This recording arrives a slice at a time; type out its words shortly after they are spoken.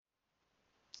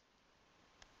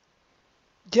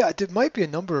Yeah, there might be a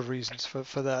number of reasons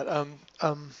for that.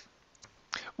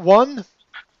 One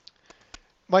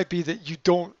might be that you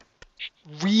don't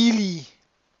really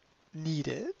need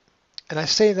it. And I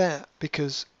say that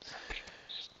because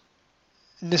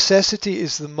necessity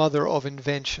is the mother of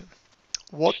invention.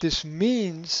 What this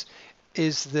means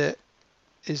is that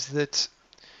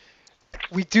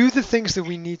we do the things that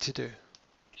we need to do,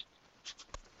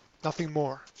 nothing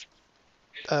more.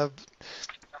 Uh,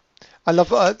 I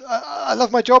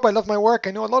love my job. I love my work.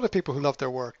 I know a lot of people who love their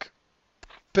work,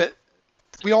 but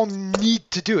we all need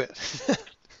to do it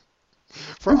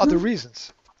for other Mm-hmm.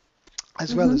 reasons,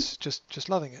 as well Mm-hmm. as just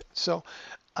loving it. So,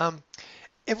 um,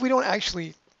 if we don't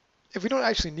actually if we don't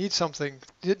actually need something,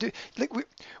 like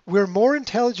we're more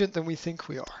intelligent than we think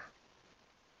we are.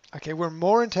 Okay, we're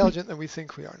more intelligent than we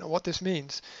think we are. Now, what this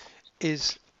means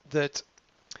is that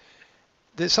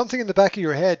there's something in the back of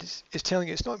your head is telling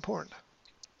you it's not important.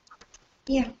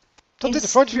 Yeah. Something in the Yes.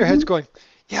 front of your head's Mm-hmm. going,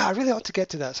 yeah, I really ought to get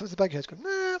to that. Something in the back of your head's going,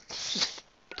 nah,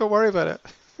 don't worry about it.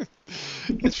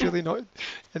 It's really not.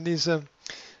 And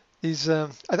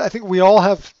I think we all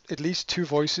have at least two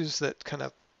voices that kind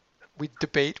of we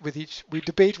debate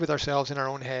with ourselves in our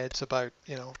own heads about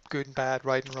good and bad,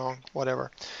 right and wrong,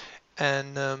 whatever.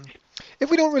 And if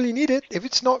we don't really need it, if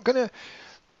it's not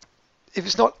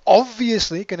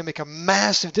obviously gonna make a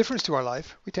massive difference to our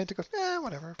life, we tend to go,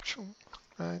 whatever,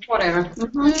 right, Whatever.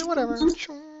 whatever.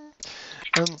 Mm-hmm.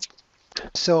 Um,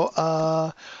 so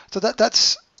so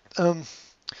um,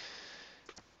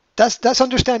 that's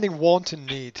understanding want and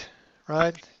need,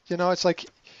 right? It's like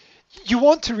you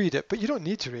want to read it, but you don't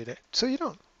need to read it, so you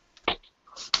don't.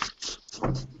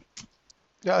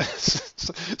 Yeah,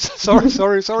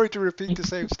 sorry to repeat the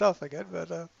same stuff again,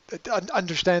 but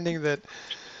understanding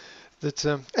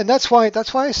and that's why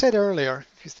I said earlier,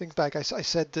 if you think back, I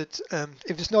said that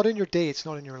if it's not in your day, it's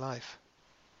not in your life.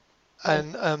 Yeah.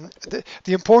 And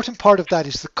the important part of that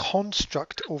is the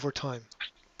construct over time.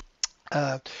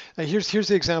 Now here's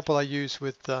the example I use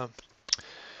with a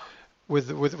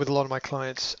lot of my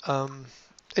clients.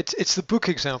 It's the book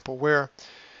example where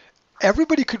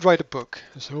everybody could write a book.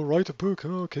 So write a book,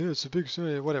 oh, okay, it's a big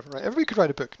whatever, right? Everybody could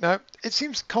write a book. Now it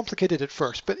seems complicated at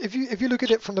first, but if you look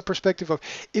at it from the perspective of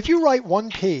if you write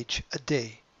 1 page a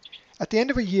day, at the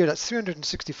end of a year, that's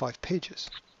 365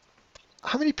 pages.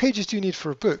 How many pages do you need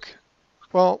for a book?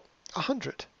 Well,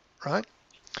 100, right?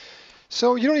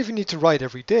 So you don't even need to write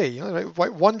every day.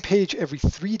 Write 1 page every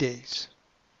 3 days,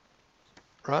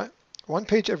 right? 1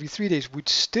 page every 3 days would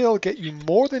still get you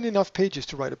more than enough pages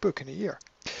to write a book in a year.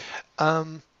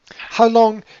 Um, how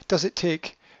long does it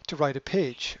take to write a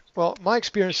page? Well, my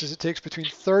experience is it takes between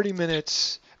 30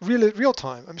 minutes, real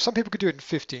time. I mean, some people could do it in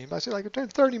 15, but I say like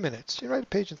 30 minutes. You write a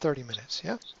page in 30 minutes,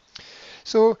 yeah?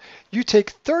 So you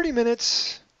take 30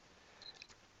 minutes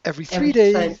every three Every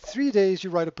days, time. 3 days you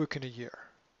write a book in a year.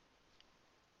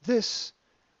 This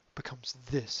becomes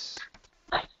this.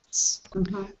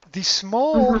 Mm-hmm. The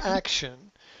small Mm-hmm.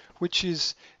 action, which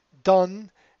is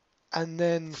done and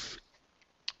then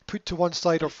put to one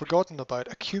side or forgotten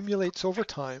about, accumulates over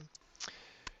time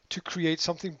to create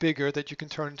something bigger that you can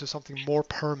turn into something more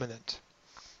permanent.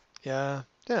 Yeah,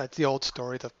 it's the old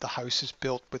story that the house is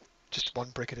built with just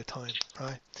one brick at a time,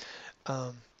 right?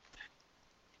 Um,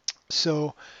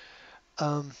 so,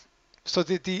 um, so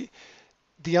the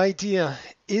idea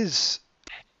is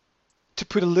to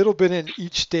put a little bit in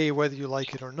each day, whether you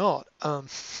like it or not.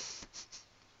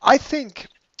 I think,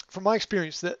 from my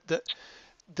experience, that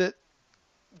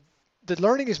that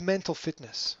learning is mental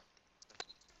fitness.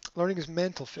 Learning is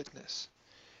mental fitness.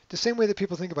 The same way that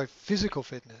people think about physical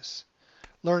fitness,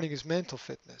 learning is mental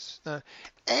fitness. Now,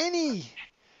 any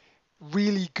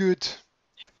really good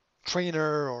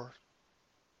trainer or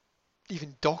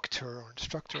even doctor or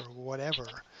instructor or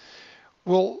whatever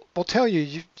will tell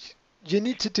you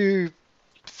need to do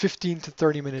 15 to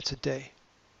 30 minutes a day.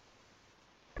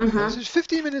 Okay, so Mm-hmm. it's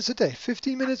 15 minutes a day.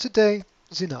 15 minutes a day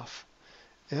is enough.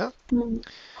 Yeah,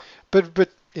 but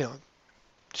it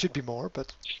should be more.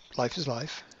 But life is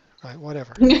life, right?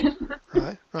 Whatever,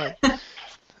 right.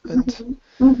 And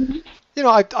Mm-hmm.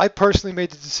 I personally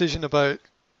made the decision about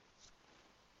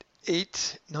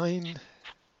 8, 9,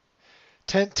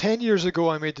 10 years ago.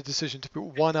 I made the decision to put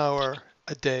 1 hour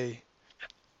a day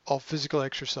of physical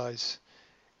exercise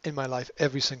in my life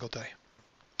every single day.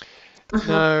 Uh-huh.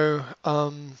 Now,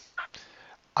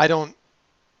 I don't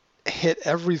hit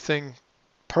everything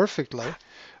perfectly,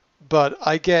 but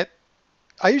I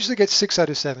usually get 6 out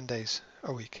of 7 days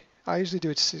a week. I usually do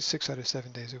it 6 out of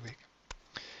 7 days a week.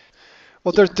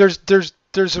 Well, Yeah.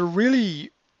 there's a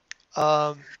really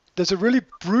um, there's a really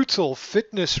brutal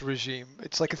fitness regime.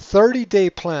 It's like a 30-day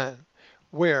plan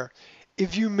where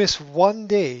if you miss one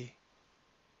day,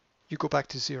 you go back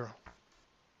to zero.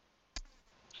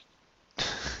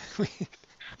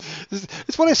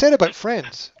 It's what I said about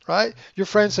friends, right? Your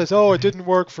friend says, "Oh, it didn't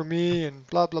work for me," and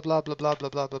blah blah blah blah blah blah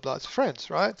blah blah blah. It's friends,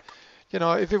 right? You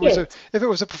know, Yes. if it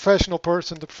was a professional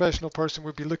person, the professional person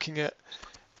would be looking at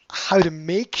how to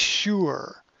make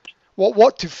sure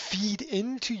what to feed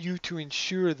into you to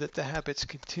ensure that the habits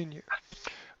continue,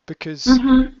 because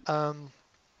Mm-hmm. um,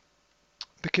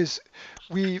 because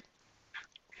we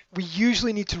we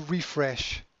usually need to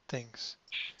refresh things,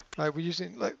 right? We usually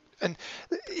like, and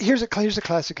here's a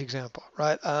classic example,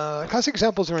 right? Classic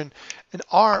examples are in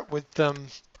art with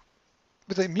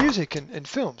like music and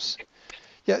films.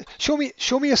 Yeah, show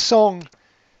me a song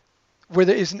where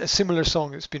there isn't a similar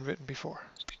song that's been written before.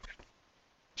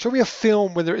 Show me a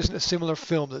film where there isn't a similar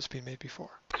film that's been made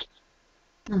before.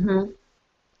 Mm-hmm.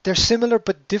 They're similar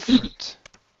but different,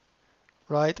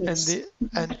 right? Yes.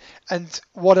 And and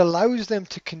what allows them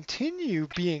to continue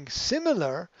being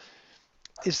similar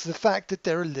is the fact that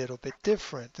they're a little bit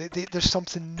different. There's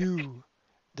something new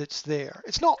that's there.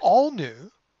 It's not all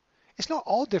new. It's not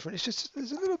all different. It's just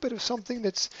there's a little bit of something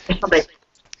that's Definitely.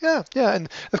 yeah, yeah. And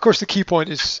of course the key point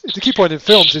in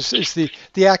films is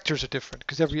the actors are different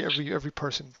because every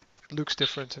person looks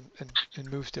different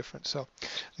and moves different. So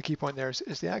the key point there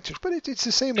is the actors. But it's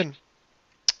the same in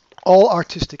all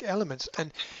artistic elements.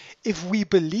 And if we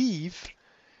believe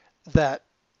that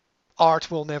art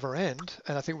will never end,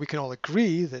 and I think we can all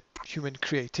agree that human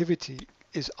creativity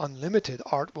is unlimited,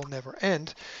 art will never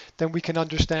end, then we can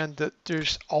understand that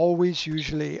there's always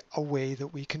usually a way that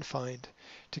we can find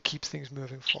to keep things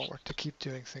moving forward, to keep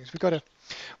doing things. We got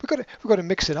to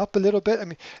mix it up a little bit. I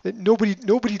mean,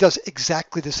 nobody does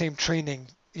exactly the same training,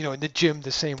 you know, in the gym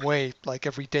the same way like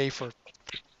every day for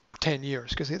 10 years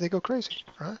because they go crazy,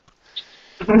 right?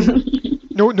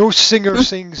 No singer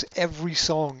sings every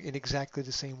song in exactly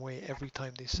the same way every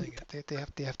time they sing it.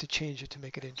 They have to change it to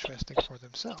make it interesting for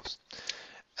themselves.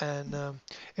 And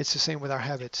it's the same with our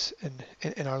habits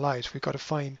in our lives. We've got to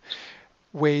find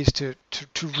ways to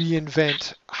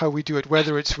reinvent how we do it,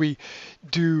 whether it's we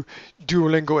do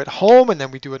Duolingo at home and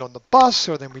then we do it on the bus,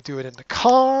 or then we do it in the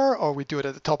car, or we do it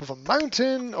at the top of a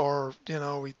mountain, or you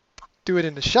know we do it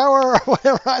in the shower or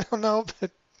whatever. I don't know,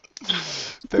 but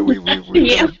we've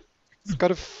Yeah. got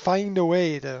to find a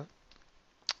way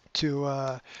to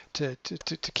uh, to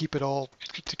keep it all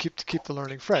to keep the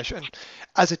learning fresh. And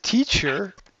as a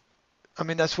teacher, I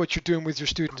mean that's what you're doing with your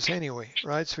students anyway,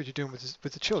 right? It's what you're doing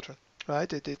with the children,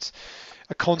 right? It's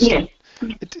a Yeah. constant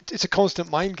it's a constant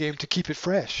mind game to keep it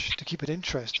fresh, to keep it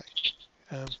interesting,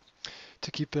 um,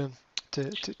 to keep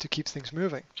to keep things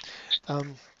moving.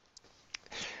 Um,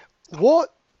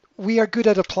 what we are good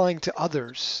at applying to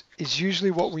others is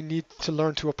usually what we need to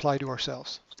learn to apply to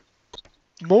ourselves.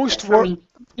 Most Yes, for work, me.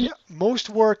 yeah, most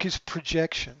work is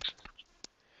projection.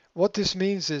 What this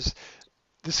means is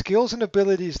the skills and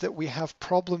abilities that we have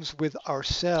problems with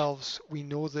ourselves, we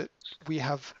know that we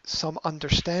have some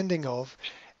understanding of,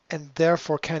 and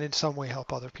therefore can in some way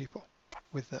help other people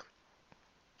with them.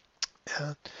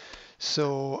 Yeah.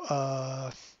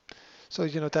 So, so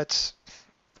you know that's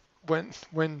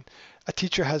when a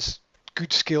teacher has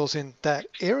good skills in that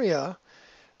area,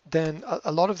 then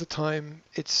a lot of the time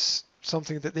it's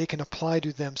something that they can apply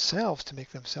to themselves to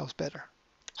make themselves better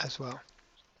as well.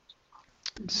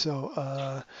 So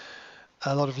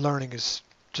a lot of learning is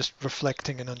just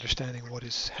reflecting and understanding what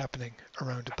is happening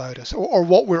around about us, or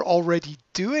what we're already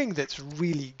doing that's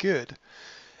really good,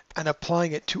 and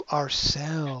applying it to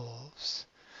ourselves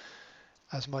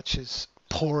as much as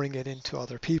pouring it into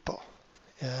other people.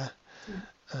 Yeah.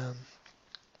 Um,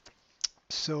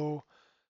 so